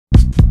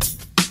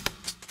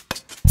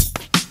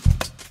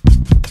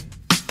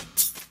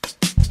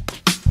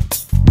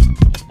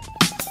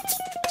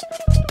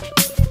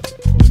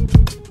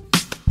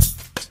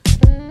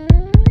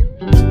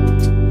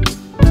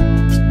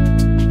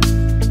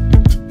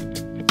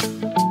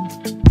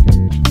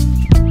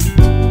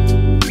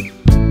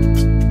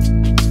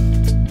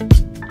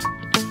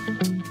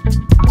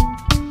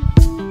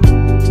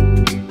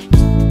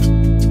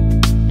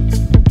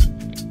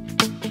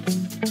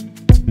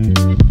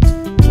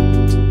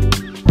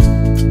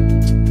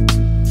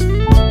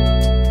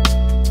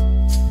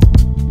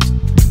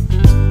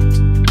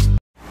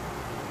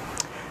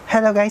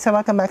Hello guys, so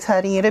welcome back to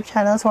our YouTube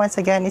channel. So once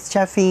again, it's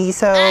Jeffy.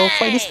 So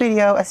for this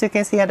video, as you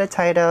can see at the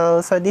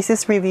title, so this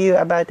is review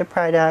about the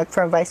product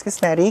from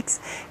Vicecosmetics,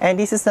 and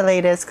this is the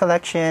latest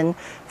collection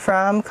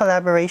from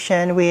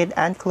collaboration with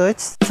Anne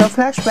Cluts. So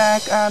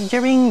flashback,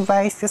 during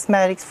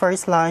Vicecosmetics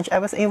first launch, I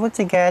was able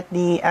to get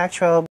the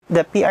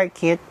PR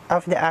kit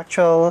of the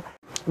actual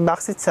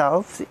box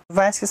itself.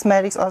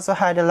 Vicecosmetics also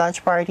had a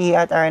launch party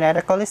at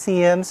Araneta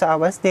Coliseum, so I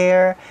was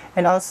there,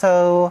 and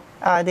also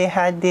they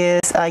had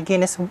this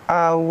Guinness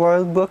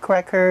World Book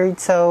Record,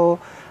 so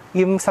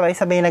yung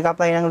sabay-sabay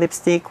nag-apply ng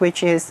lipstick,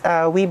 which is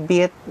we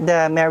beat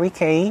the Mary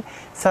Kay,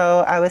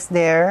 so I was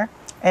there.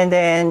 And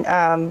then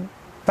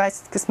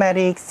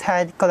Vicecosmetics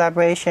had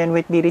collaboration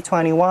with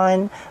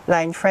BD21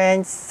 Line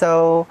Friends,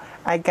 so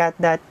I got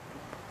that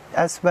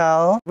as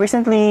well.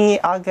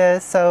 Recently,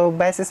 August, so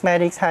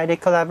Vicecosmetics had a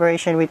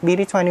collaboration with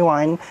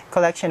BD21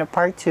 collection of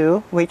part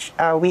 2, which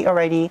we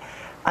already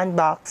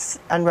unwrapped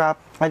on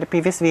the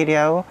previous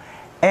video.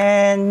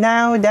 And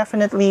now,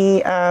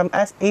 definitely,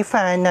 as a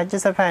fan, not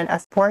just a fan,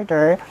 as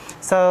supporter.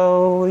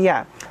 So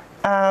yeah,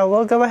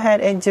 we'll go ahead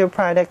and do a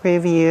product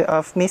review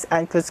of Miss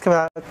Anne Cluts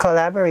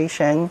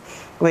collaboration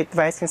with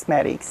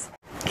Vicecosmetics.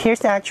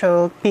 Here's the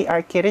actual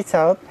PR kit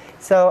itself.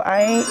 So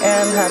I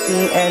am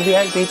happy and we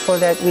are grateful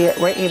that we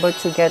were able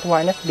to get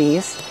one of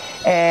these.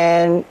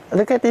 And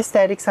look at the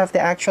aesthetics of the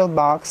actual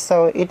box.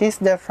 So it is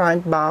the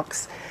front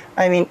box.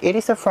 I mean, it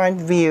is a front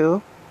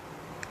view.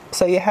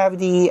 So you have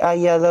the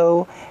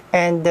yellow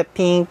and the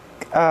pink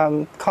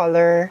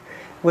color,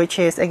 which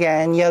is,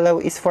 again, yellow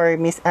is for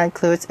Miss Anne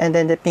Cluts, and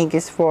then the pink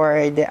is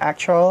for the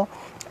actual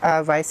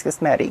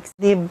Vicecosmetics.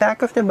 The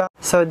back of the box,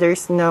 so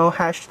there's no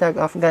hashtag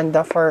of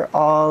Ganda for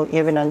all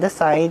even on the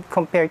side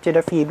compared to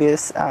the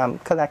previous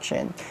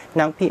collection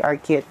ng PR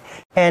kit.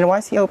 And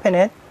once you open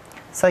it,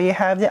 so you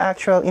have the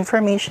actual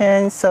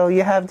information. So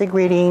you have the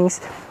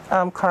greetings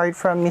card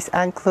from Miss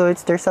Anne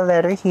Cluts. There's a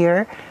letter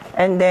here,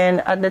 and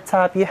then at the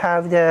top you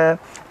have the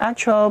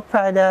actual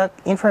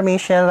product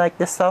information, like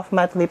the soft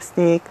matte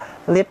lipstick,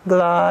 lip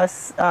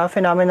gloss,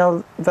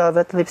 phenomenal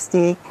velvet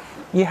lipstick.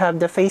 You have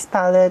the face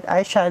palette,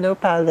 eyeshadow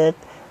palette,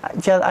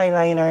 gel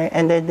eyeliner,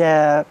 and then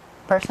the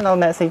personal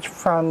message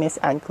from Miss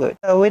Anne Cluts.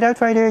 So without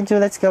further ado,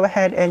 let's go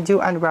ahead and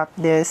unwrap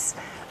this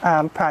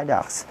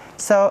products.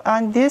 So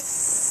on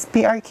this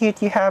PR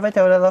kit, you have a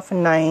total of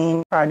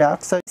 9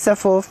 products. So it's a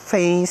full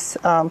face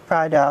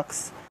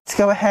products. Let's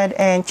go ahead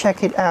and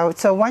check it out.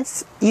 So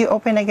once you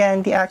open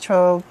again the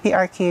actual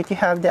PR kit, you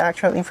have the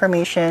actual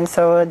information.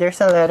 So there's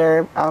a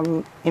letter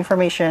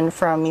information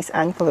from Miss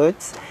Anne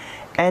Cluts.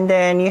 And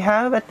then you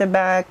have at the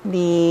back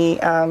the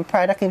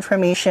product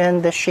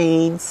information, the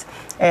shades,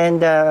 and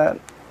the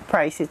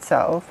price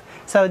itself.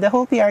 So the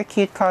whole PR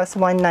kit costs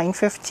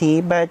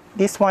 $19.50, but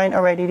this one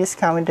already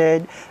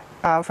discounted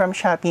from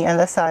Shopee and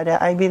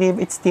Lazada. I believe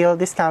it's still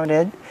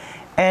discounted.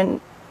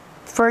 And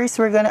first,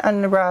 we're gonna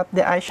unwrap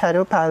the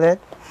eyeshadow palette.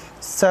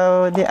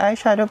 So the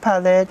eyeshadow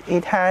palette,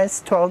 it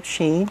has 12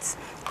 shades.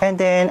 And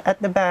then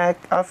at the back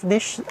of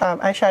this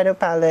eyeshadow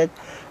palette,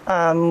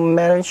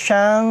 meron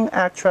siyang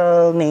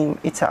actual name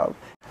itself.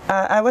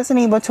 I wasn't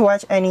able to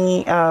watch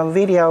any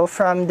video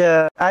from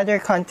the other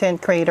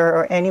content creator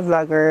or any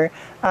vlogger.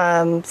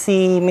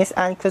 Si Miss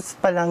Anne Cluts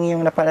pa lang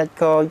yung napanood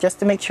ko, just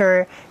to make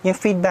sure yung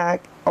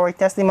feedback or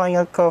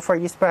testimonial ko for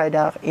this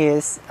product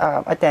is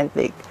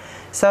authentic.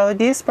 So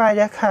this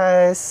product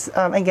has,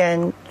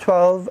 again,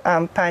 12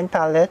 pan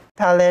palette.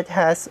 Palette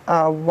has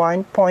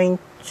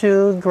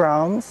 1.2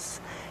 grams.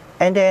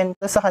 And then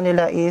sa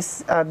kanila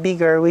is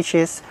bigger, which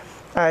is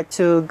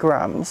 2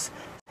 grams.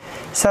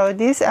 So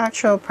this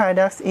actual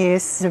product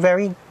is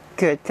very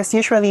good because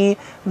usually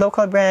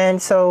local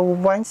brands, so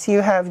once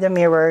you have the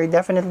mirror,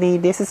 definitely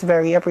this is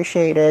very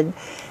appreciated.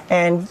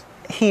 And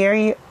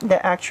here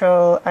the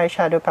actual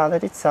eyeshadow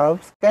palette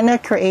itself. I'm gonna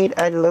create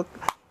a look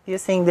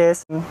using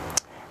this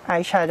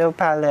eyeshadow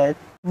palette.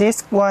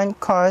 This one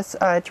costs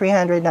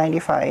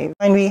 $395.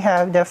 And we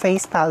have the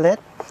face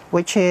palette,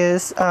 which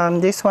is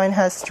this one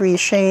has 3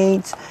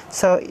 shades,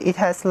 so it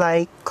has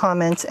like,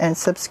 comments, and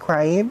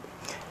subscribe.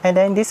 And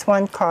then this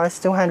one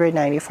costs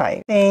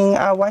 $295.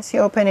 Once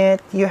you open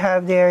it, you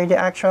have there the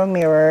actual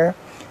mirror,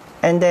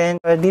 and then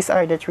these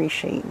are the 3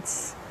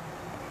 shades.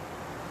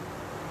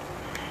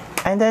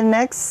 And then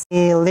next,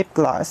 the lip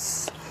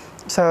gloss.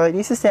 So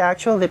this is the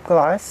actual lip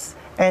gloss,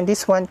 and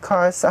this one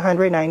costs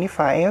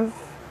 $195.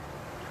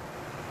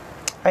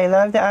 I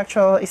love the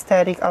actual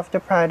aesthetic of the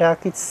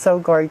product. It's so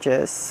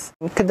gorgeous.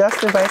 Kudos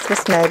to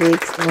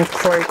Vicecosmetics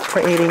for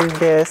creating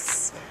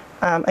this.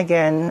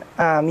 Again,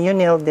 you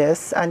nailed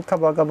this.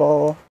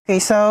 Unkaboggable. Okay,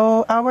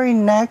 so our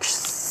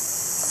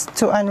next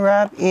to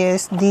unwrap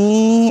is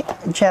the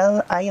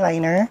gel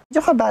eyeliner. Medyo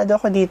kabado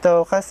ko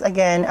dito because,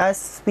 again,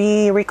 as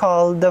we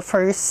recall, the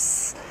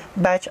first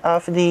batch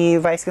of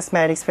the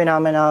Vicecosmetics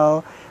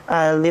Phenomenal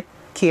lip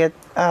kit,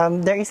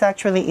 there is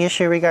actually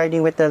issue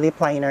regarding with the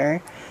lip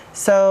liner.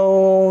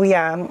 So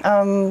yeah,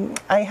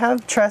 I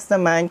have trust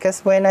naman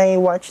because when I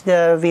watched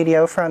the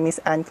video from Miss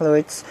Anne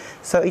Cluts,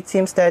 so it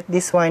seems that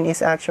this one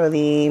is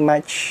actually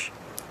much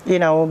you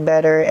know,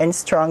 better and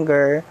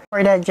stronger.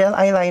 For the gel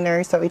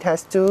eyeliner, so it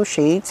has 2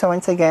 shades. So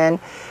once again,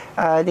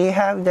 they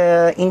have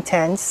the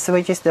Intense,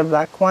 which is the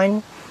black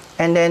one,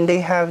 and then they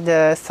have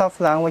the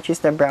Soft Long, which is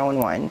the brown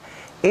one.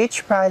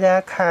 Each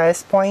product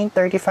has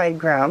 0.35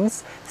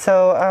 grams.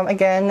 So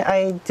again,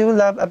 I do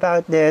love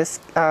about this,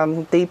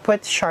 they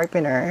put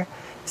sharpener.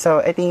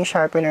 So ito yung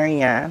sharpener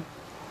niya.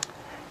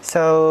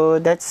 So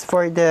that's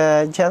for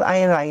the gel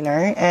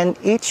eyeliner, and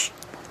each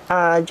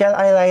gel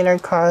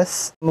eyeliner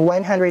costs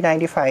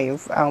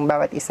 195 ang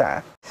bawat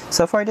isa.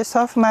 So for the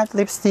soft matte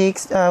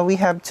lipsticks, we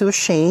have 2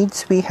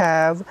 shades. We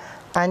have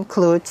Anne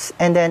Cluts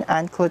and then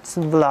Anne Cluts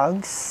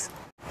Vlogs.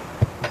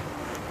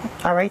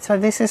 Alright, so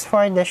this is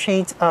for the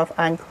shades of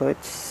Anne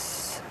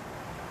Cluts.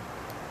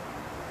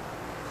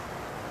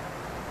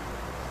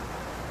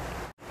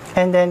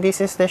 And then this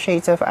is the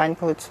shades of Anne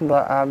Cluts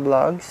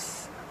Vlogs.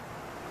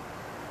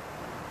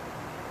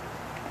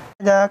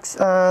 Products,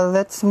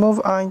 let's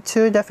move on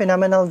to the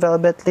Phenomenal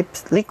Velvet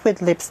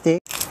Liquid Lipstick.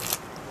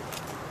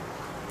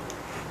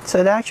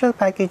 So the actual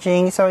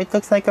packaging, so it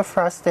looks like a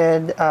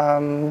frosted,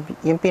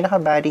 yung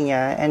pinaka-body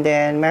niya. And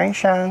then meron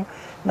siyang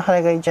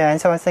nakalagay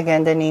dyan. So once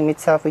again, the name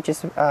itself, which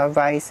is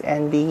Vice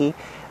and the,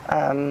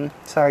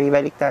 sorry,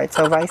 baliktad.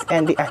 So Vice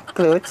and the Anne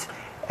Cluts.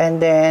 And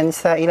then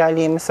sa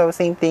ilalim, so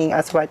same thing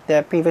as what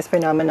the previous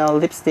Phenomenal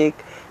lipstick.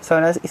 So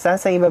isa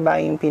sa ibaba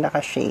yung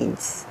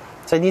pinaka-shades.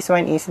 So this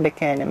one is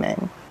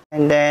Vicecosmetics.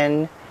 And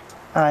then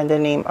the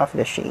name of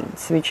the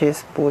shades, which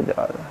is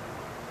Poodle.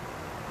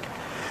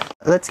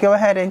 Let's go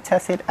ahead and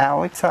test it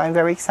out. So I'm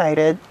very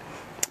excited.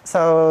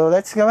 So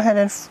let's go ahead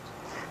and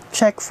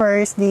check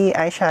first the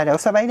eyeshadow.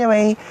 So by the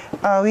way,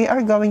 we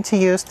are going to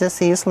use the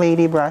Sace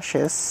Lady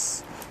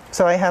brushes.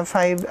 So I have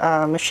 5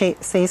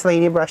 Sace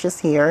Lady brushes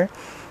here.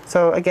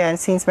 So again,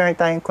 since meron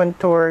tayong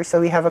contour, so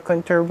we have a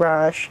contour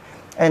brush,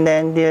 and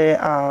then the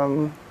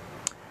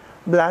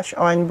blush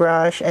on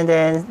brush, and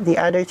then the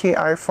other 2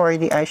 are for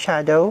the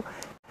eyeshadow.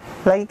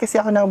 Lagi kasi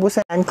ako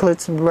naubusan Anne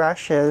Cluts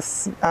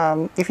brushes.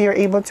 If you're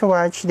able to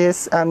watch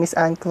this, Miss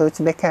Anne Cluts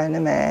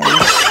Vicecosmetics.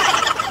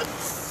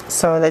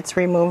 So let's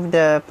remove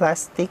the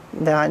plastic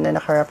na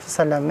nakarap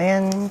sa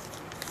salamin.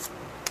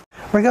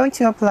 We're going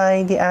to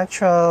apply the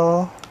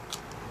actual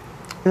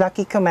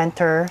Lucky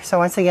Commenter. So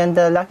once again,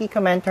 the Lucky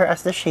Commenter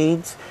as the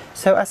shades.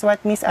 So as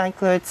what Miss Anne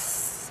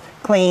Cluts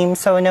claims,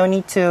 so no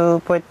need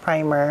to put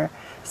primer,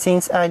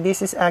 since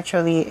this is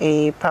actually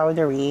a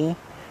powdery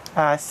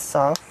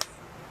soft.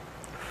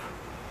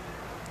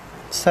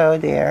 So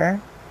there.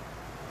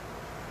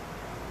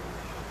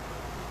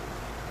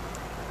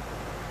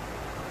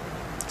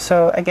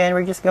 So again,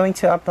 we're just going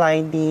to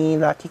apply the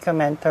Lucky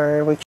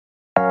Commenter, which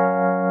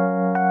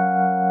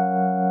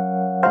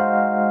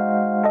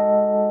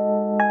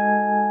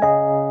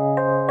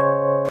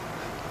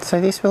so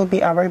this will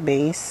be our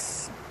base.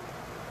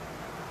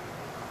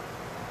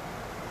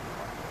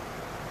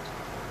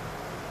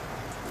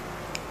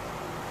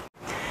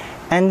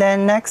 And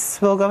then next,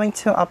 we're going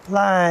to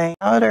apply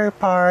outer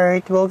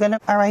part.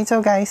 Alright,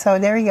 so guys, so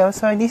there we go.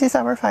 So this is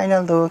our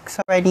final look.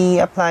 So already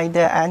applied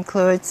the Anne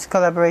Cluts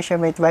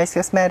collaboration with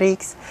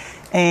Vicecosmetics.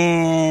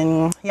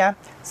 And yeah,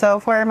 so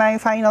for my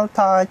final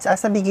thoughts,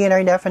 as a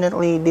beginner,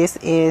 definitely this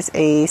is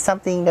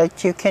something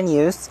that you can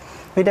use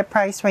with the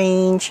price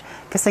range.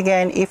 Because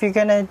again, if you're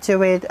gonna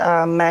do it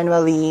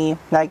manually,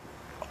 like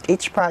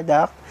each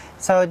product,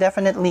 so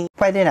definitely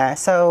pwede na.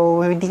 So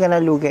hindi ka na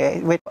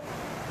lugi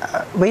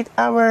with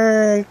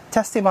our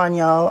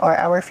testimonial or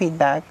our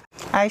feedback.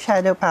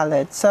 Eyeshadow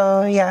palette.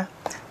 So yeah,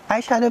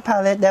 eyeshadow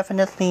palette,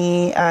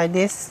 definitely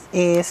this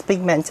is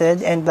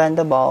pigmented and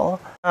blendable.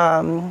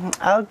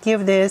 I'll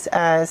give this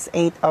as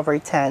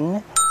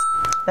 8/10.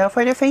 Now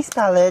for the face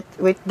palette,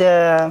 with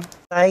the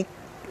like,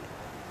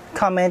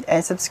 comment,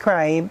 and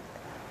subscribe.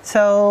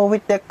 So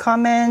with the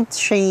comment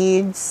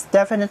shades,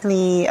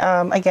 definitely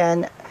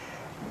again,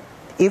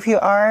 if you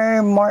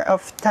are more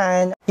of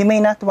tan, you may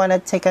not want to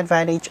take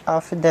advantage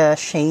of the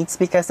shades,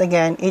 because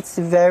again, it's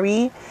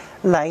very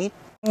light.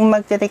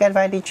 Magte-take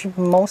advantage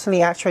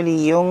mostly actually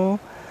yung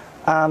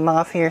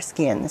mga fair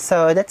skin.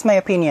 So that's my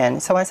opinion.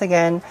 So once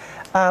again,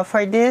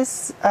 for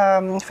this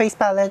face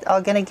palette,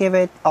 I'm gonna give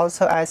it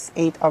also as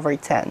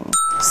 8/10.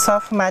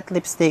 Soft matte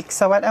lipstick.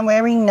 So what I'm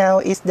wearing now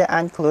is the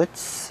Anne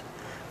Cluts,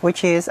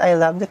 which is, I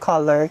love the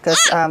color because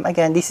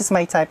again, this is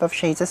my type of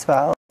shades as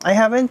well. I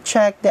haven't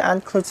checked the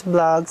Anne Cluts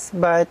blogs,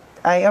 but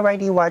I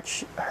already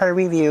watched her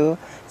review.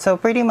 So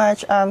pretty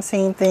much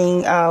same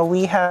thing.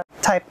 We have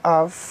type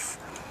of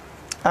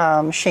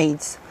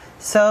shades.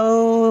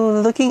 So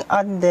looking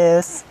at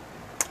this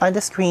on the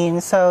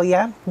screen, so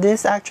yeah,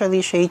 this actually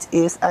shades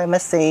is, I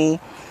must say,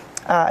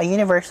 a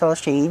universal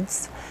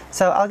shades.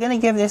 So I'm gonna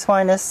give this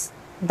one as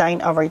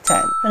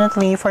 9/10.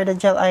 Definitely for the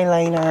gel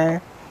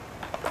eyeliner,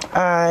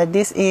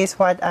 this is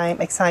what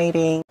I'm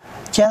exciting.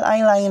 Gel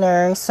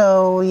eyeliner,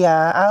 so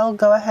yeah, I'll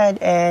go ahead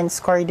and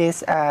score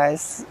this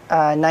as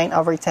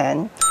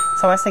 9/10.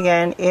 So once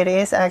again, it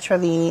is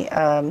actually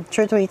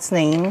true to its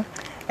name,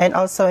 and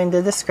also in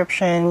the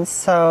description,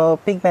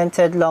 so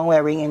pigmented, long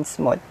wearing, and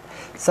smooth.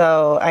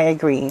 So I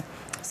agree.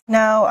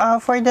 Now,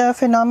 for the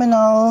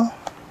Phenomenal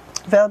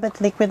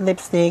Velvet Liquid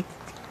Lipstick,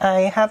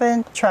 I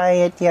haven't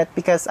tried it yet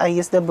because I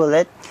used the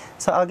bullet,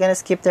 so I'm gonna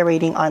skip the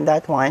rating on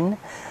that one.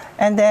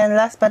 And then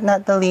last but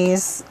not the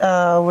least,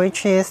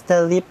 which is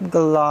the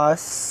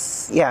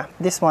Lipglozzz, yeah,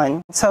 this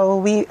one. So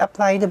we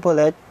apply the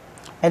bullet,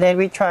 and then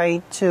we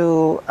try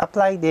to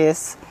apply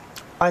this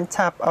on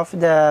top of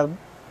the,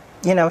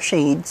 you know,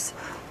 shades.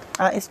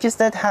 It's just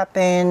that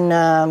happened,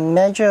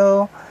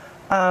 medyo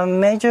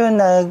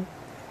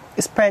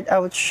nag-spread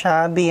out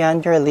siya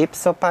beyond your lips.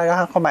 So, para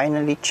kang kumain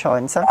ng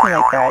lechon. Something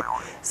like that.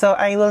 So,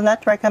 I will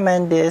not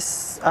recommend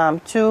this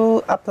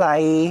to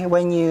apply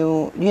when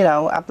you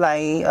know,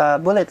 apply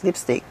bullet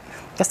lipstick.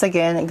 Because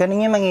again,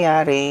 ganun yung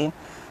mangyayari.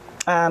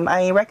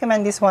 I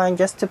recommend this one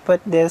just to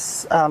put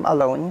this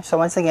alone. So,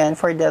 once again,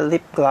 for the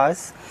lip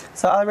gloss.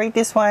 So, I'll rate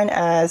this one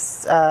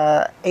as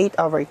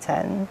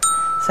 8/10.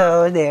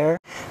 So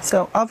there.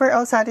 So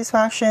overall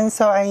satisfaction,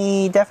 so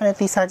I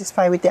definitely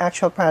satisfied with the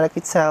actual product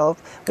itself,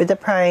 with the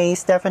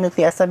price,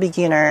 definitely as a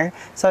beginner.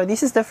 So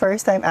this is the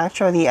first time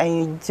actually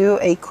I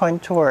do a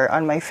contour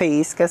on my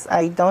face because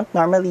I don't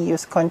normally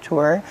use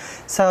contour.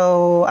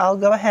 So I'll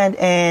go ahead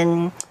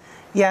and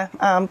yeah,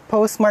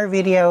 post more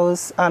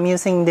videos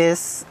using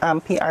this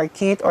PR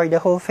kit or the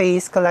whole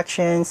face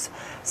collections.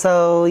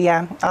 So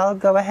yeah, I'll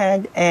go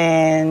ahead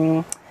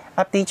and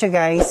update you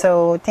guys.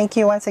 So thank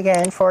you once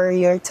again for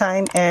your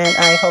time, and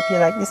I hope you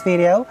like this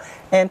video,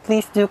 and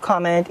please do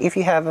comment if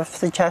you have a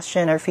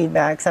suggestion or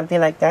feedback, something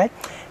like that.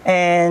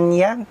 And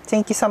yeah,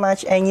 thank you so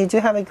much, and you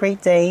do have a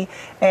great day,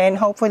 and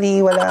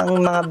hopefully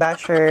walang mga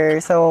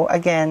basher. So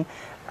again,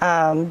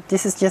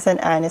 this is just an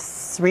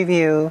honest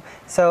review,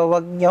 so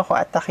wag niyo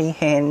ko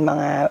atakihin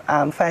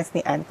mga fans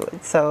ni Anne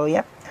Cluts. So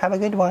yeah, have a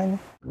good one.